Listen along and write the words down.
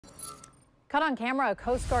Caught on camera, a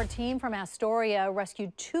Coast Guard team from Astoria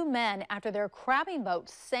rescued two men after their crabbing boat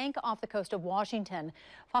sank off the coast of Washington.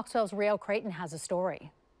 Fox 12's Riel Creighton has a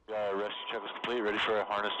story. Rescue check was complete, ready for a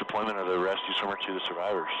harness deployment of the rescue swimmer to the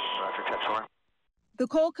survivors. Roger, check swimmer. The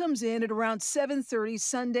call comes in at around 7:30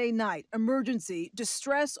 Sunday night. Emergency,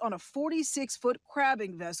 distress on a 46-foot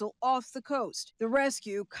crabbing vessel off the coast. The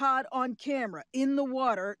rescue caught on camera in the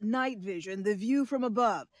water, night vision, the view from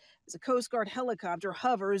above. As a Coast Guard helicopter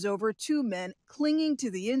hovers over two men clinging to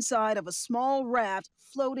the inside of a small raft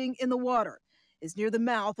floating in the water. It's near the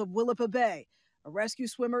mouth of Willapa Bay. A rescue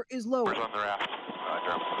swimmer is lowered. On the raft.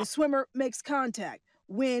 The swimmer makes contact.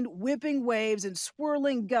 Wind whipping waves and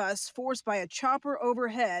swirling gusts forced by a chopper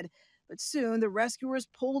overhead. But soon the rescuers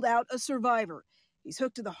pulled out a survivor. He's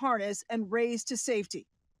hooked to the harness and raised to safety.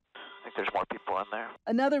 I think there's more people in there.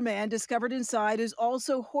 Another man discovered inside is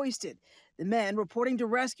also hoisted. The men reporting to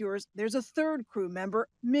rescuers there's a third crew member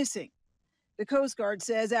missing. The Coast Guard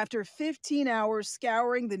says after 15 hours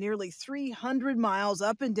scouring the nearly 300 miles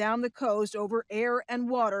up and down the coast over air and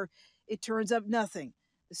water, it turns up nothing.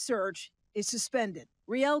 The search is suspended.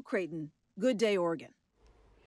 Riel Creighton, Good Day, Oregon.